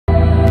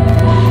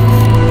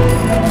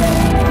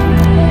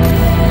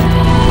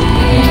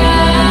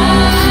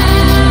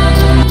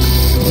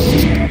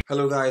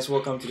Hello guys,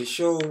 welcome to the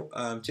show.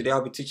 Today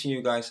I'll be teaching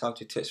you guys how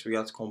to test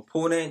React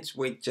components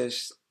with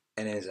Jest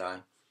and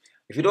Enzyme.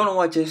 If you don't know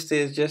what Jest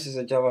is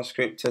a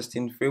JavaScript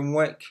testing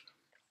framework.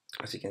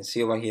 As you can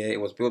see over here,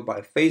 it was built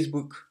by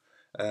Facebook.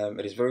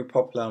 It is very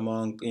popular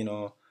among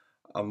the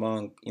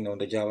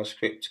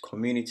JavaScript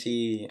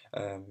community.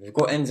 We've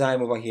got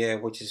Enzyme over here,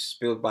 which is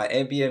built by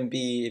Airbnb.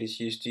 It is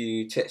used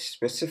to test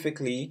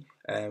specifically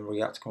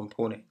React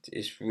component.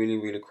 It's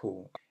really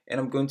cool. And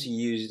I'm going to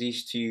use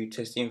these two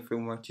testing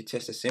frameworks to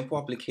test a simple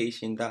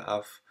application that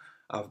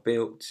I've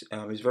built.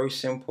 It's very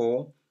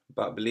simple,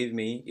 but believe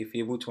me, if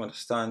you're able to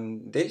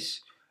understand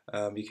this,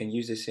 you can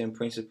use the same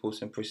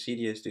principles and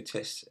procedures to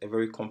test a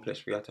very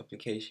complex React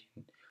application.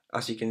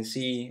 As you can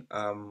see,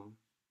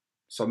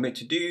 submit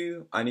to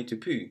do, I need to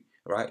poo,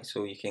 right?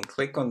 So you can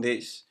click on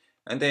this,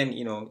 and then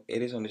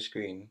it is on the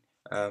screen.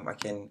 I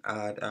can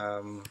add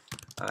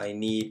I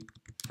need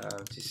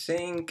to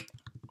sync,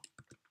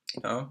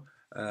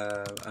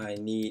 I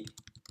need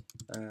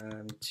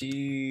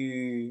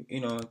to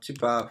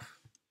bath.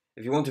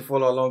 If you want to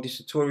follow along this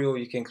tutorial,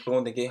 you can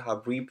clone the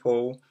GitHub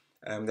repo,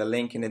 the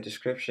link in the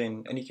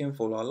description, and you can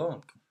follow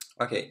along.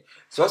 Okay,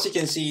 so as you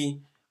can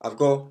see, I've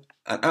got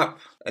an app,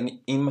 and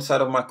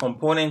inside of my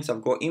components,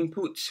 I've got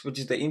input, which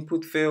is the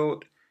input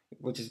field,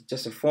 which is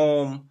just a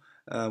form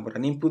with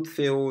an input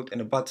field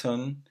and a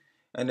button,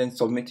 and then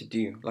submit to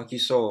do, like you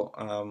saw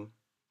on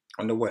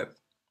the web.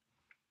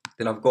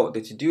 Then I've got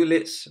the to-do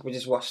list, which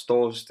is what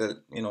stores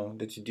the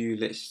to-do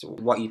list,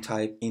 what you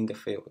type in the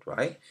field,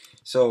 right?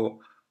 So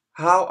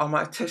how am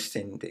I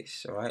testing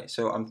this? All right,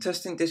 so I'm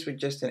testing this with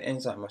Jest and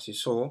Enzyme, as you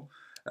saw.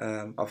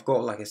 I've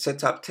got like a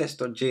setup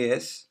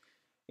test.js.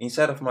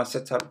 Inside of my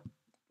setup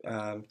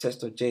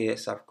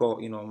test.js, I've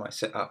got my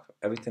setup,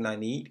 everything I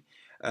need.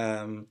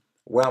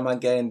 Where am I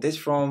getting this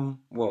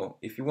from? Well,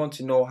 if you want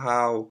to know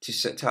how to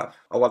set up,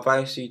 I'll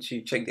advise you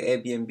to check the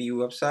Airbnb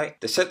website.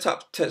 The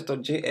setup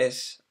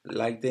test.js,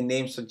 like the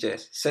name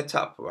suggests,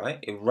 setup, right?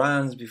 It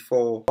runs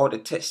before all the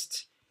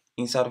tests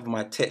inside of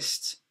my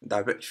test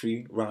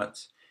directory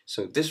runs.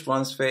 So this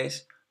runs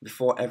first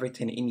before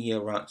everything in here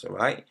runs, all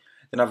right?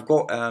 Then I've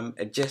got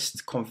a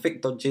jest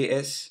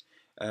config.js.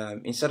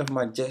 Inside of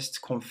my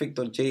jest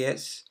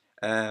config.js,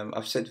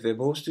 I've set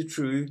verbose to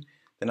true.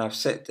 Then I've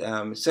set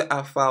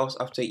setup files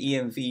after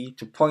env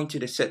to point to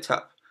the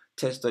setup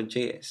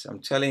test.js. I'm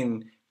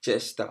telling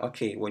Jest that,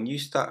 okay, when you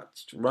start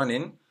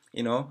running,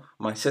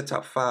 my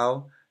setup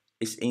file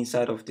is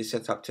inside of the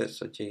setup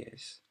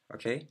test.js.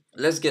 Okay,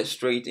 let's get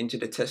straight into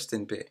the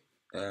testing bit,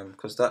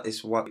 because that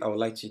is what I would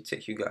like to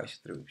take you guys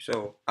through.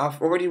 So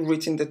I've already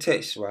written the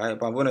test, right?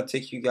 But I'm going to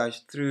take you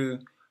guys through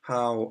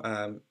how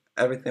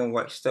everything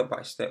works step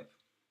by step.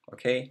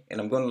 Okay,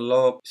 and I'm going to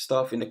log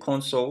stuff in the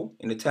console,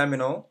 in the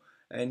terminal,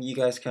 and you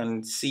guys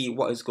can see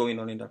what is going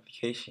on in the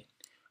application.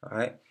 All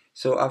right,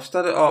 so I've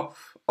started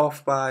off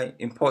by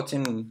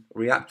importing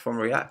React from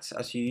React,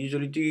 as you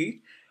usually do,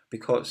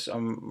 because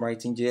I'm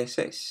writing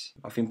JSX.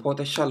 I've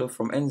imported Shallow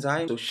from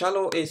Enzyme. So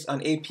Shallow is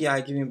an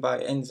API given by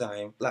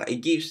Enzyme. Like,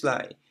 it gives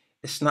like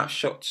a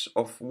snapshot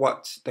of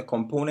what the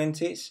component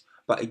is,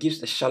 but it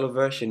gives a shallow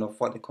version of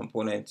what the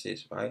component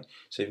is, right?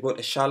 So you've got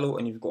a shallow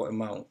and you've got a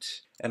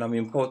mount. And I'm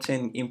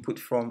importing input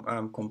from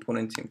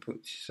component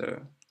input.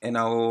 So, and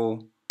I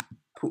will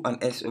put an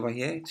S over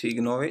here to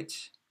ignore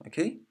it.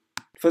 Okay.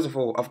 First of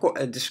all, I've got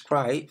a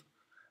describe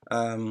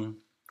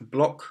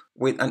block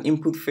with an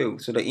input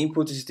field. So the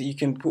input is that you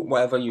can put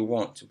whatever you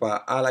want,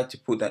 but I like to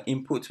put that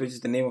input, which is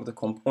the name of the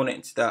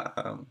component that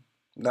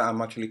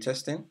I'm actually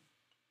testing.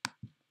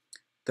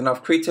 Then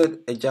I've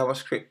created a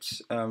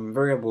JavaScript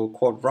variable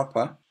called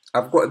wrapper.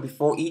 I've got it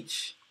before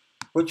each,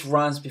 which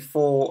runs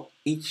before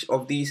each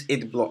of these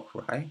 8 blocks,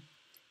 right?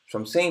 So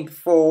I'm saying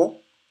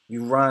before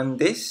you run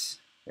this,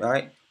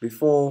 right?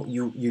 Before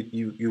you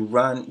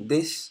run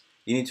this,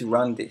 you need to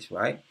run this,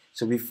 right?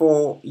 So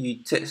before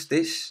you test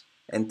this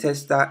and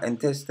test that and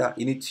test that,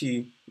 you need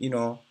to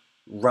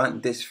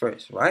run this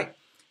first, right?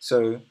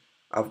 So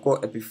I've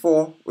got a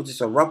before, which is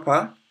a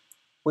wrapper,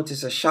 which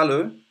is a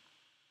shallow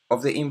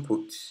of the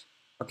inputs.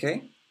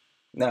 Okay,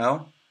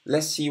 now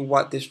let's see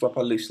what this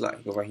wrapper looks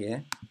like over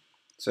here.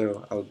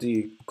 So I'll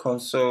do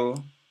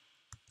console.log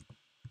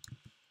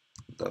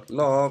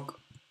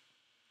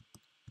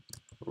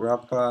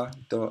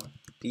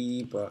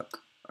wrapper.debug.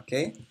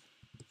 Okay,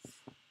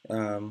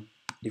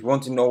 if you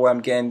want to know where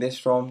I'm getting this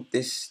from,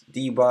 this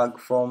debug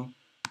from,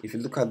 if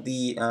you look at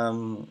the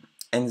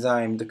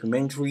Enzyme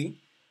documentary,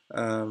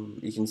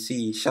 you can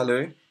see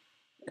shallow,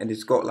 and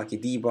it's got like a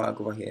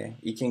debug over here.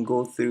 You can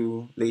go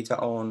through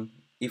later on.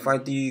 If I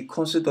do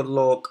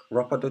console.log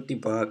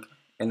wrapper.debug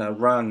and I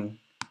run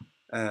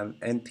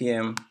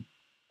npm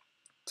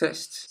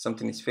test,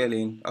 something is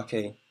failing.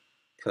 Okay,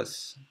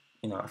 because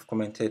I've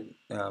commented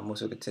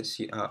most of the tests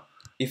here out.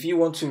 If you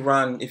want to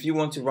run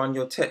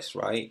your test,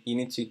 right, you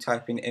need to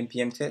type in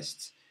npm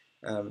test.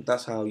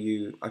 That's how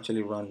you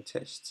actually run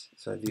tests.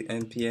 So I do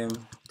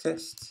npm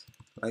test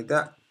like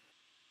that.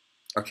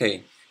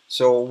 Okay,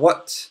 so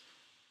what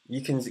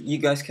you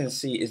guys can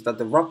see is that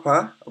the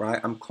wrapper,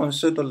 right, I'm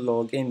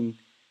console.log in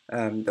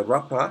the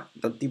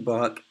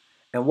wrapper.debug,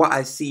 and what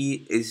I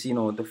see is,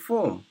 the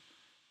form.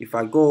 If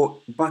I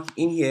go back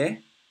in here,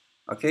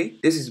 okay,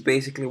 this is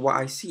basically what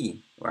I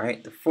see,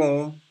 right? The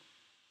form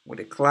with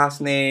the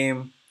class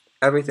name,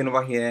 everything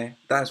over here,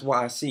 that's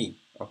what I see,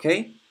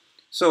 okay?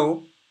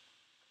 So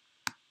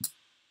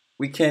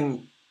we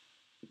can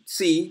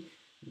see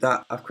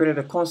that I've created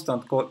a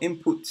constant called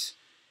input.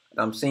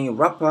 I'm saying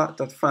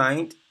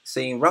wrapper.find,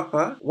 saying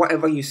wrapper,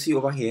 whatever you see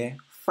over here,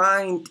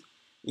 find,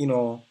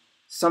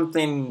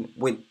 something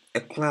with a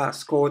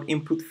class called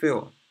input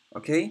field,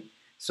 okay?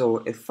 So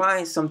it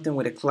finds something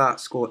with a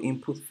class called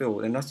input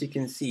field, and as you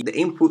can see, the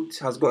input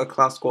has got a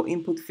class called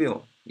input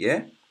field,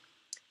 yeah?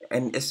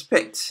 And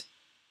expect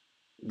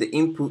the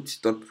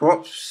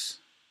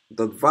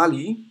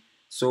input.props.value.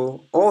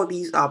 So all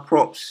these are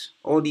props,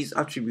 all these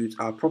attributes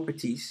are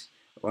properties,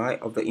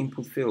 right, of the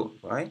input field,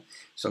 right?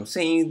 So I'm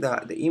saying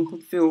that the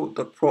input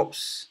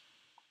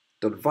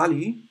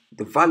field.props.value,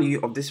 the value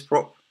of this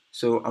prop.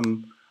 So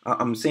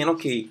I'm saying,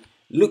 okay,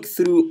 look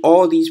through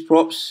all these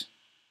props,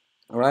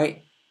 all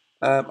right?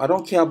 I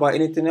don't care about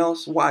anything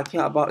else. What I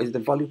care about is the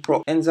value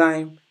prop.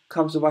 Enzyme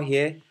comes over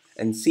here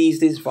and sees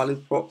this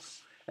value prop,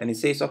 and it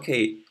says,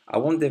 okay, I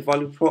want the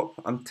value prop.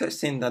 I'm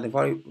testing that the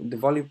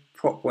value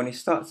prop when it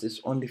starts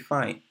is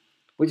undefined,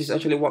 which is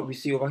actually what we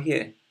see over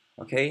here.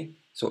 Okay,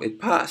 so it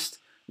passed.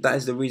 That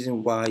is the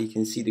reason why you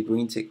can see the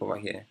green tick over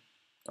here.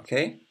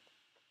 Okay,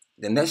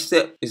 the next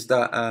step is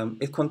that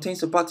it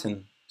contains a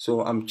button.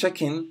 So I'm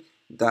checking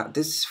that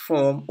this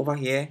form over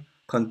here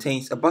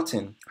contains a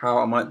button.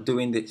 How am I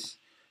doing this?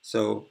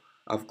 So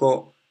I've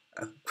got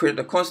created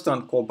a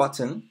constant called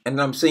button,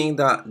 and I'm saying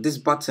that this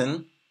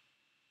button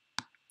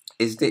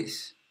is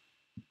this,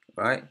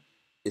 right?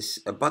 It's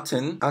a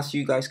button. As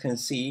you guys can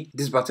see,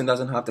 this button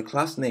doesn't have the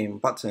class name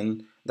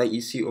button that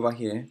you see over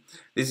here.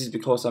 This is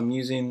because I'm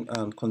using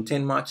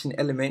contain matching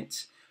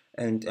element,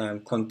 and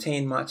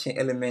contain matching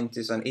element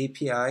is an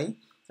API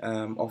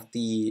of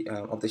the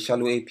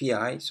shallow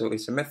API. So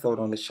it's a method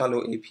on the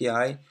shallow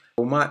API.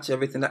 Will match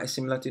everything that is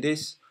similar to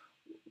this,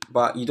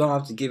 but you don't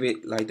have to give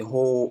it like the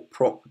whole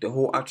prop, the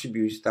whole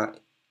attributes that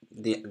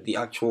the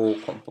actual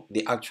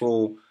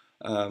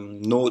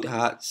node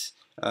has.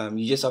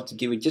 You just have to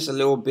give it just a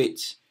little bit.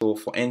 So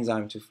for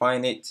enzyme to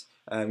find it,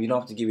 you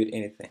don't have to give it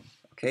anything.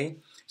 Okay,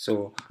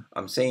 so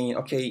I'm saying,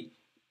 okay,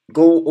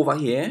 go over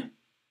here.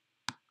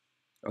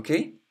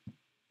 Okay,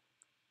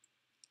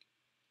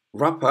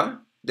 wrapper.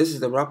 This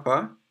is the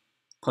wrapper.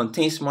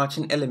 Contains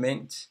matching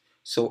element.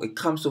 So it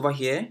comes over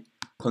here.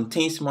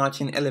 Contains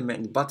matching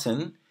element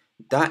button.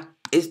 That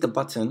is the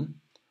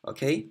button.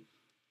 Okay.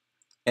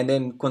 And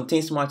then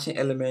contains matching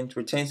element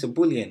returns a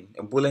boolean.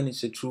 A boolean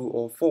is a true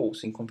or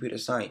false in computer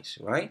science,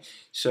 right?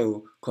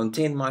 So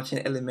contain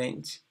matching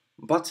element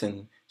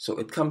button. So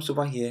it comes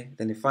over here,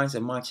 then it finds a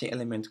matching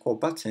element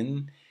called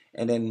button,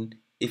 and then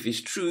if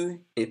it's true,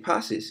 it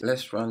passes.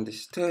 Let's run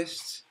this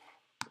test.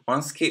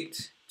 One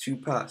skipped, two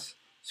passed.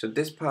 So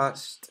this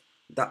passed,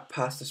 that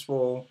passed as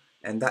well,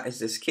 and that is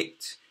the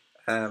skipped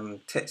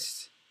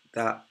test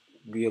that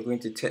we are going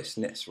to test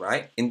next,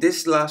 right? In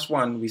this last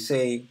one,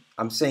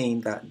 I'm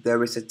saying that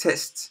there is a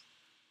test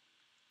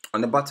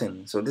on the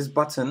button. So this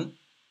button,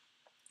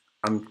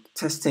 I'm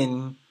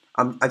testing.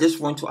 I just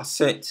want to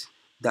assert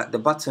that the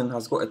button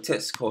has got a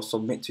test called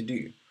submit to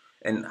do.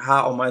 And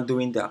how am I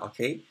doing that?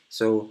 Okay,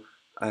 so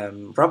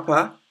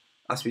wrapper,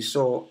 as we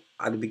saw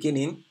at the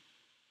beginning,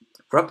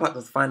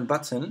 wrapper.find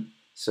button.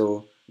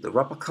 So the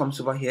wrapper comes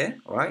over here,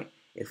 right?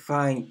 It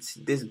finds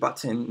this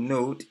button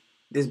node,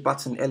 this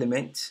button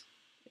element.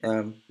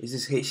 Is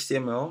this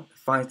HTML?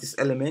 Finds this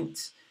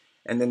element,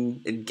 and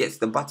then it gets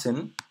the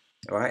button,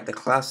 all right? The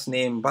class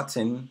name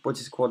button,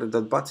 which is called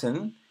the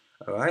button,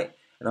 all right?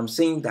 And I'm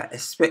saying that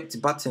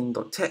expect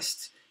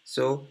button.test.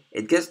 So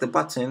it gets the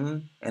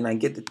button, and I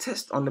get the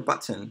test on the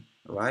button,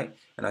 all right?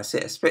 And I say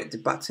expect the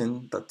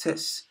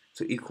button.test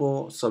to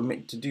equal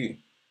submit to do.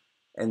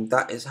 And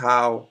that is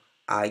how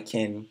I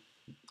can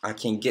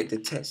get the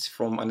test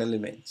from an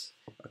element.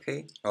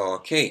 Okay,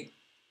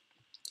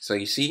 so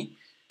you see,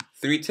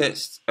 3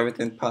 tests,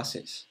 everything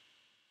passes.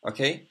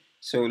 Okay,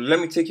 so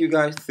let me take you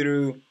guys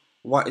through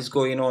what is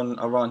going on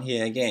around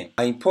here again.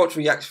 I import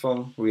React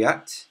from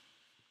React.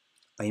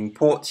 I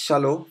import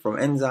shallow from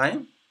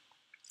enzyme.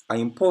 I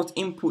import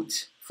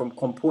input from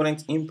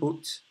component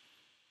input.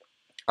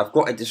 I've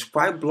got a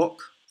describe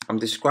block. I'm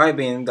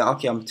describing that,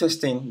 okay, I'm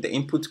testing the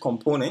input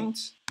component.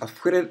 I've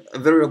created a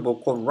variable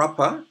called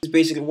wrapper. This is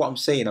basically what I'm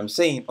saying. I'm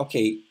saying,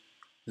 okay,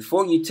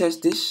 before you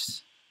test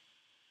this,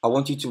 I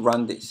want you to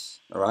run this,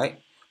 all right?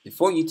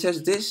 Before you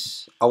test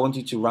this, I want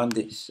you to run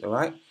this, all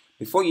right?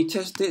 Before you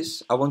test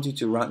this, I want you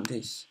to run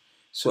this.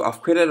 So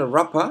I've created a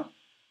wrapper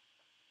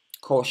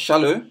called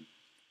shallow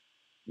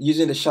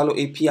using the shallow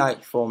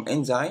API from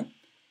enzyme,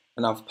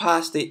 and I've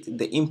passed it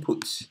the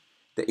input.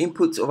 The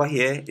input over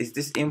here is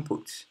this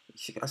input.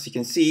 As you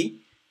can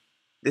see,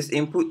 this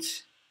input,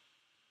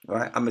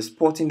 right? I'm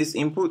exporting this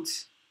input,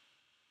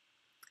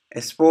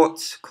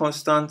 export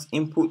constant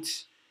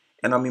input,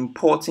 and I'm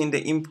importing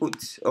the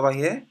input over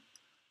here.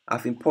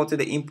 I've imported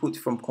the input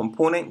from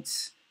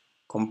components,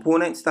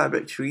 components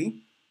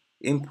directory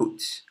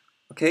input.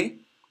 Okay,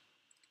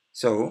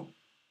 so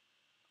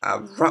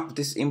I wrap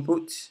this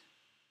input,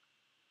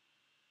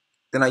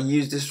 then I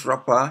use this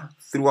wrapper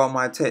throughout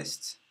my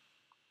test.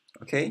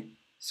 Okay,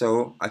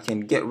 so I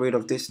can get rid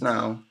of this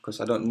now because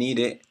I don't need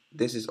it.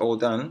 This is all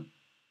done.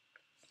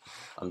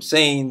 I'm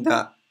saying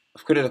that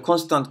I've created a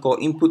constant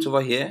called input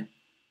over here,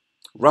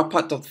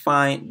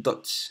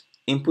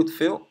 wrapper.find.input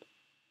field.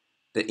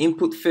 The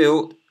input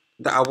field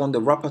that I want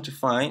the wrapper to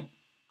find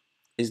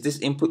is this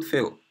input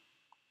field.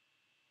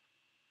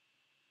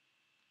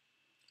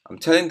 I'm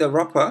telling the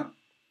wrapper,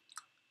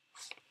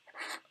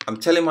 I'm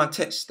telling my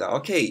test that,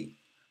 okay,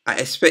 I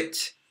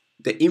expect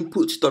the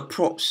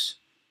input.props.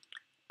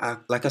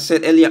 Like I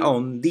said earlier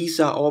on, these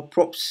are all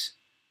props.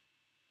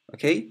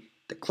 Okay,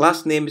 the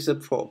class name is a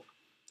prop,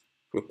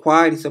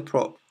 required is a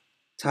prop,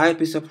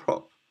 type is a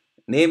prop,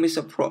 name is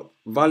a prop,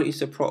 value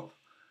is a prop.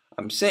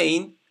 I'm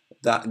saying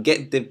that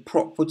get the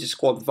prop which is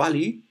called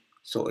value.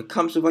 So it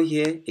comes over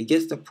here, it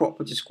gets the prop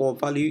which is called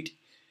value,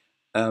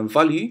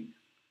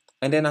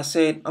 and then I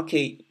said,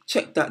 okay,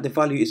 check that the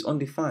value is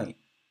undefined.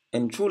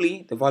 And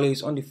truly, the value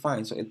is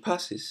undefined, so it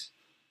passes.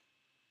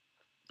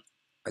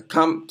 I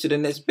come to the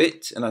next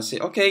bit and I say,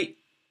 okay,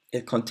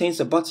 it contains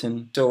a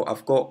button. So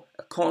I've got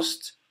a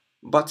const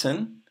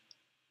button,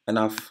 and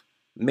I've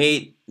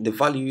made the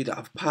value that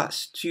I've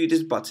passed to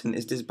this button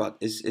is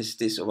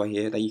this over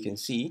here that you can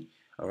see.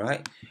 All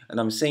right, and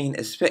I'm saying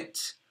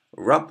expect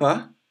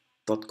wrapper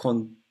dot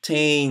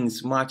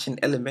contains matching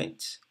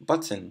element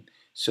button.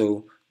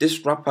 So this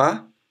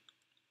wrapper,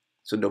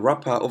 so the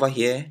wrapper over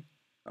here,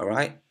 all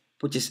right,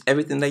 which is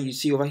everything that you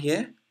see over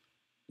here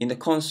in the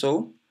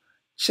console,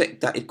 check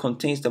that it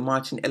contains the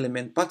matching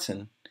element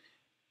button.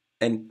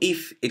 And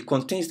if it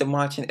contains the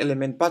matching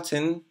element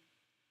button,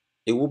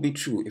 it will be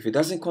true. If it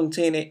doesn't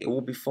contain it, it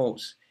will be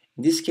false.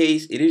 In this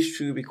case, it is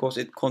true because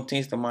it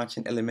contains the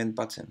matching element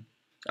button.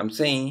 I'm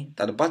saying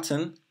that the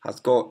button has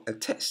got a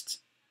test.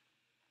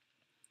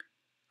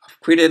 I've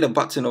created a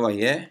button over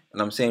here,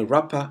 and I'm saying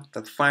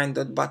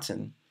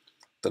wrapper.find.button.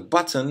 The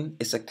button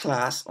is a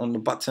class on the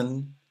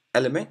button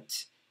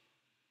element.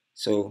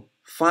 So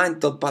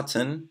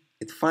find.button,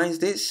 it finds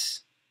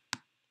this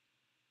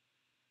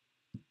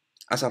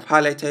as I've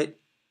highlighted,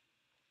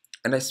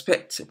 and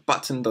expect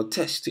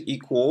button.test to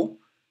equal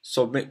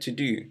submit to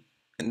do.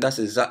 And that's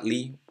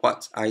exactly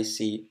what I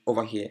see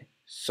over here,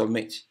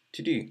 submit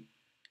to do.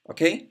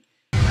 Okay,